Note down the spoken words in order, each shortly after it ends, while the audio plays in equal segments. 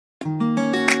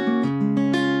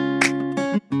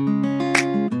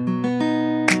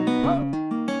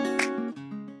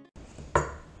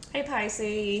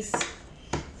Pisces.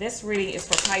 This reading is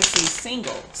for Pisces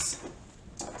singles.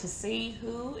 To see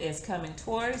who is coming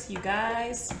towards you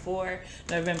guys for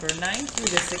November 9th through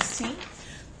the 16th.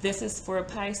 This is for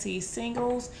Pisces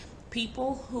singles,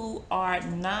 people who are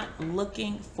not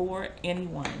looking for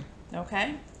anyone,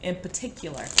 okay? In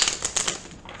particular.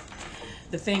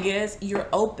 The thing is, you're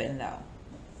open though.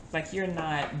 Like you're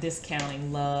not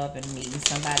discounting love and meeting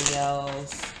somebody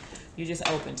else. You're just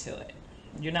open to it.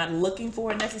 You're not looking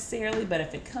for it necessarily, but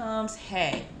if it comes,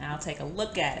 hey, I'll take a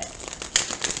look at it.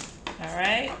 All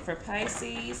right, for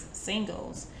Pisces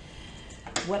singles.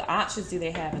 What options do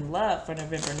they have in love for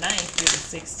November 9th through the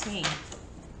 16th?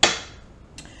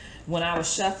 When I was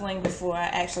shuffling before I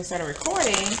actually started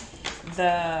recording,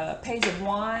 the Page of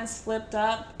Wands flipped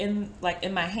up in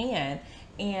my hand,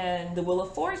 and the Wheel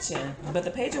of Fortune. But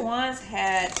the Page of Wands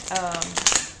had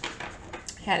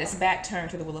its back turned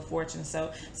to the Wheel of Fortune.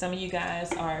 So some of you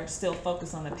guys are still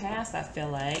focused on the past, I feel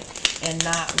like, and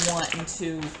not wanting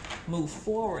to move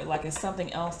forward. Like it's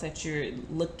something else that you're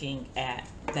looking at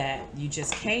that you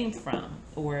just came from,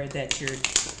 or that you're,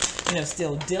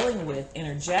 still dealing with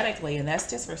energetically. And that's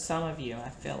just for some of you, I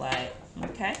feel like.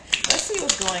 Okay, let's see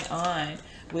what's going on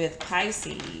with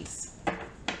Pisces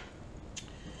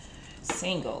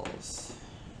singles.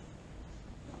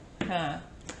 Something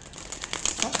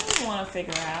you want to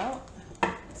figure out,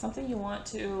 something you want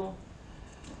to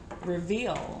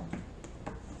reveal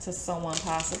to someone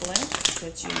possibly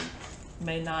that you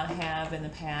may not have in the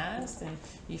past, and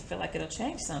you feel like it'll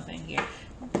change something here.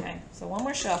 Okay, so one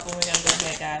more shuffle. We're gonna go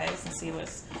ahead, guys, and see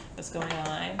what's going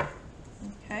on.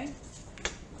 Okay,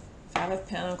 Five of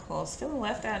Pentacles, feeling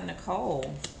left out in the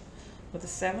cold with the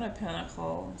Seven of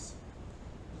Pentacles.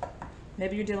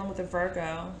 Maybe you're dealing with a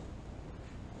Virgo.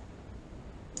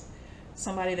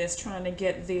 Somebody that's trying to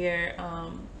get their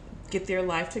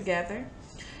life together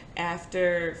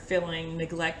after feeling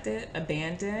neglected,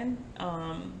 abandoned.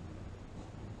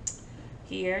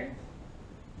 Here,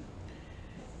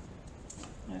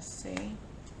 let's see.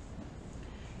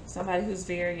 Somebody who's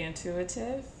very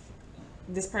intuitive.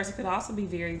 This person could also be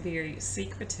very, very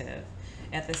secretive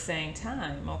at the same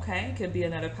time. Okay, could be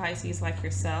another Pisces like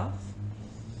yourself.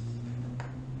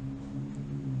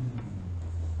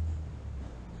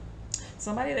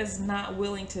 Somebody that's not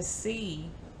willing to see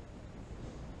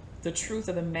the truth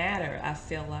of the matter, I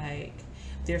feel like.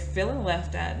 They're feeling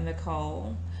left out in the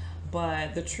cold,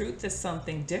 but the truth is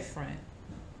something different.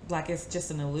 Like it's just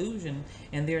an illusion,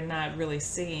 and they're not really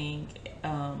seeing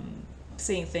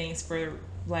things for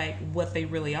like what they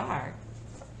really are.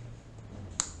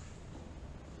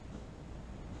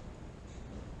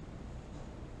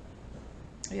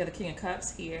 We have the King of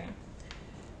Cups here.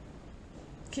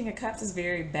 King of Cups is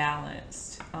very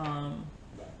balanced.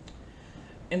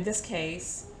 In this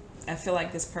case, I feel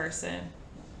like this person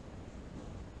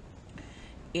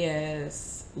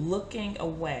is looking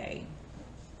away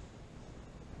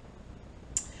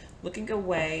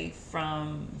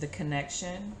from the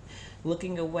connection,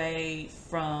 looking away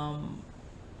from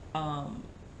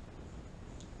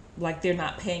like they're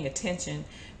not paying attention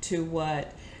to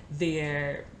what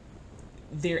their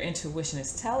intuition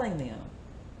is telling them.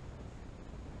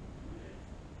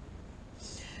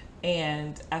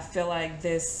 And I feel like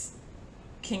this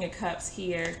King of Cups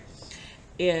here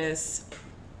is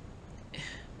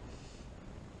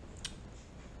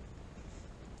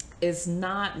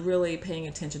not really paying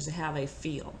attention to how they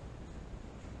feel.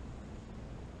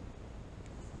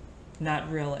 Not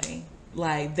really.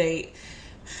 Like they,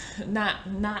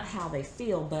 not how they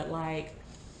feel, but like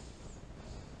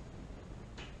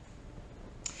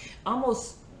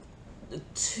almost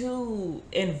too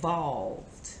involved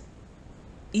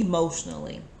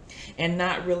emotionally and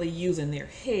not really using their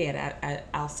head.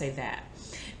 I'll say that.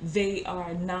 They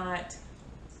are not,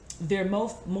 they're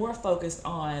more focused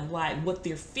on like what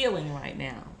they're feeling right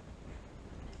now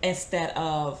instead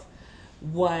of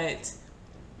what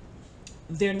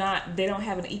they don't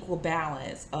have an equal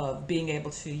balance of being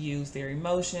able to use their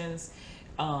emotions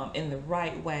in the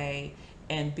right way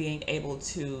and being able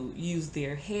to use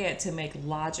their head to make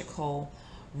logical,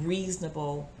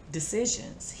 reasonable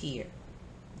decisions here.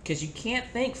 Because you can't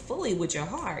think fully with your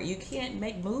heart. You can't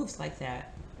make moves like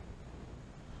that.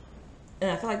 And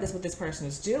I feel like that's what this person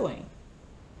is doing.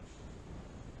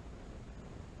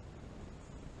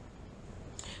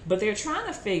 But they're trying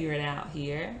to figure it out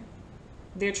here.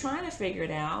 They're trying to figure it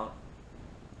out.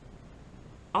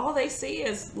 All they see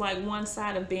is like one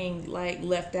side of being like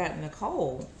left out in the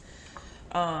cold.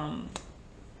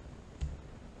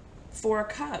 Four of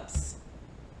Cups.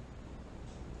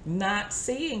 Not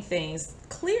seeing things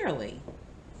clearly.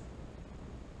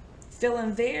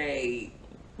 Feeling very,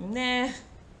 nah,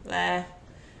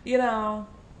 You know,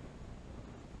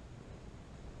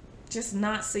 just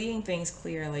not seeing things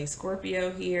clearly.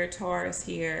 Scorpio here, Taurus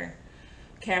here,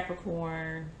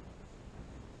 Capricorn.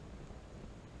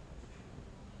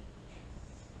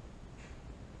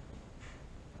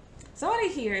 Somebody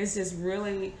here is just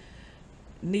really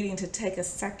needing to take a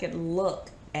second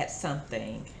look at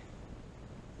something.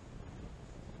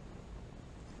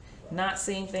 Not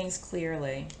seeing things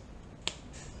clearly.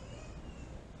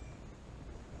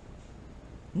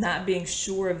 Not being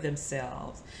sure of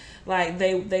themselves. Like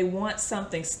they want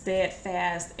something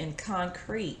steadfast and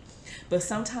concrete. But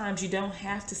sometimes you don't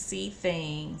have to see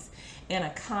things in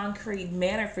a concrete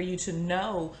manner for you to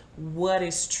know what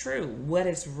is true, what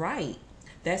is right.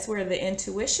 That's where the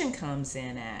intuition comes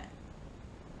in at.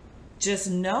 Just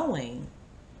knowing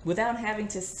without having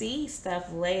to see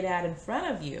stuff laid out in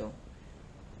front of you.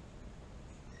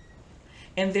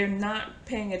 And they're not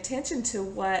paying attention to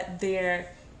what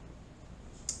their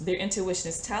intuition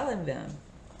is telling them.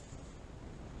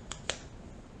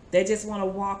 They just want to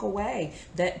walk away,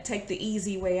 take the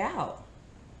easy way out.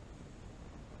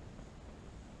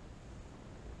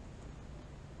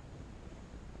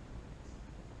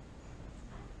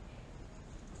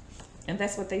 And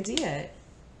that's what they did.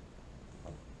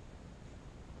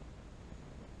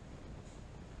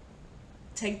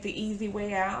 Take the easy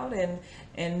way out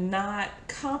and not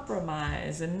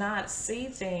compromise and not see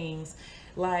things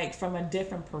like from a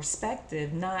different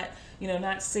perspective, not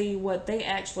see what they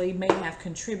actually may have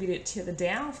contributed to the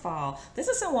downfall. This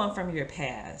is someone from your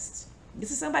past. This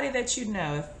is somebody that you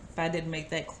know, if I didn't make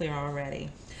that clear already.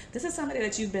 This is somebody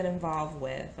that you've been involved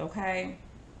with, okay?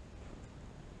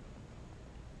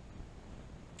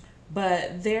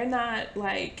 But they're not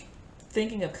like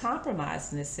thinking of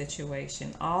compromise in this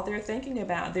situation. All they're thinking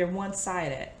about, they're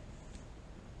one-sided.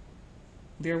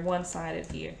 They're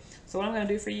one-sided here. So what I'm going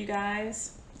to do for you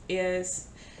guys is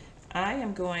I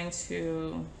am going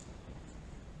to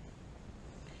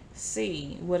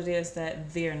see what it is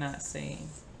that they're not seeing.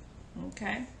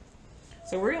 Okay?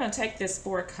 So we're going to take this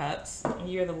 4 cups.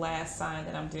 You're the last sign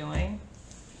that I'm doing.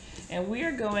 And we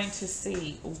are going to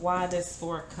see why this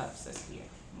 4 cups is here.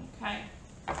 Okay?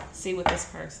 See what this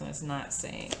person is not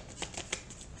seeing.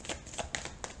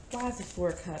 Why is the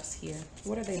 4 cups here?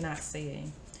 What are they not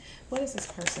seeing? What is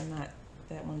this person not,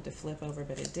 that wanted to flip over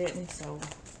but it didn't? So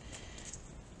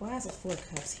why is the 4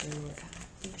 cups here, Lord God?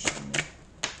 Please show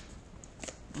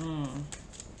me.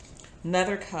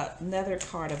 Another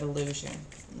card of illusion.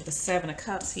 The 7 of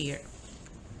Cups here.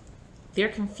 They're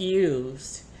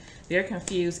confused. They're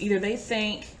confused. Either they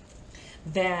think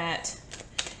that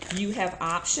you have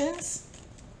options,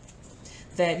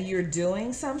 that you're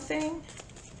doing something,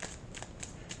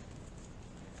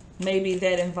 maybe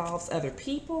that involves other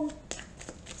people.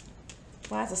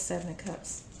 Why is the 7 of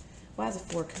Cups? Why is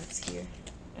the 4 Cups here?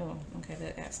 Oh, okay,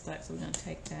 that got stuck, so we're going to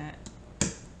take that.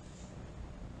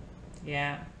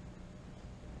 Yeah.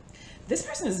 This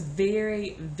person is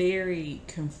very, very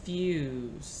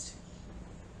confused.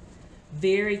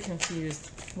 Very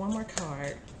confused. One more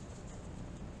card.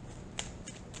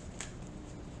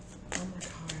 One more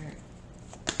card.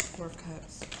 4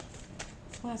 Cups.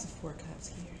 Why is the 4 Cups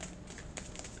here?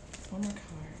 One more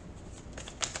card.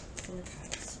 4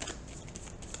 Cups. 4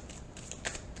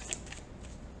 Cups.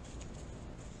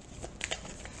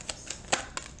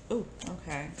 Ooh,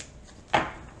 okay.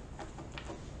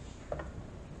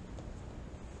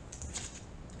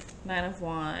 Nine of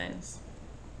Wands.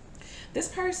 This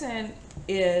person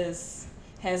has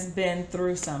been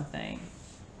through something.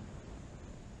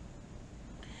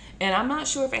 And I'm not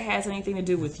sure if it has anything to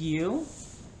do with you.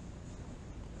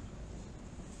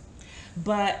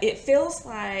 But it feels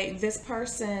like this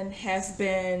person has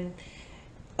been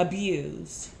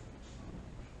abused.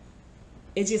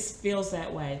 It just feels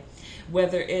that way.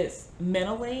 Whether it's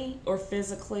mentally or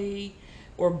physically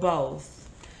or both.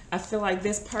 I feel like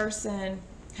this person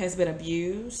has been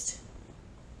abused.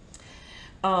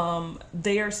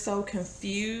 They are so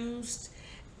confused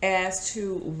as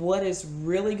to what is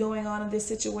really going on in this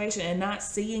situation and not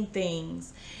seeing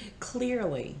things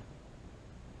clearly.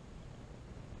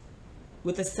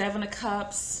 With the 7 of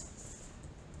Cups,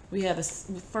 we have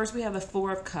first we have the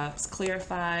 4 of Cups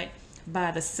clarified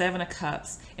by the 7 of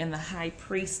Cups and the High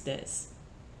Priestess.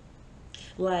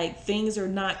 Like things are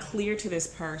not clear to this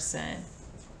person.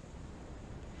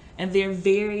 And they're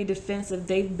very defensive.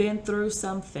 They've been through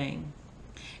something.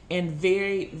 And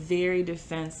very, very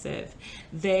defensive.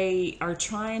 They are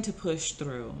trying to push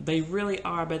through. They really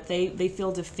are, but they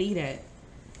feel defeated.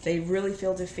 They really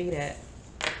feel defeated.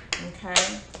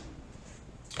 Okay?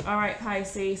 All right,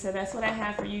 Pisces. So that's what I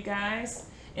have for you guys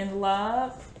in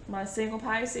love. my single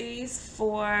Pisces,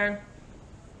 for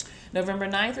November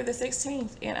 9th through the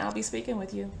 16th, and I'll be speaking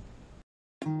with you.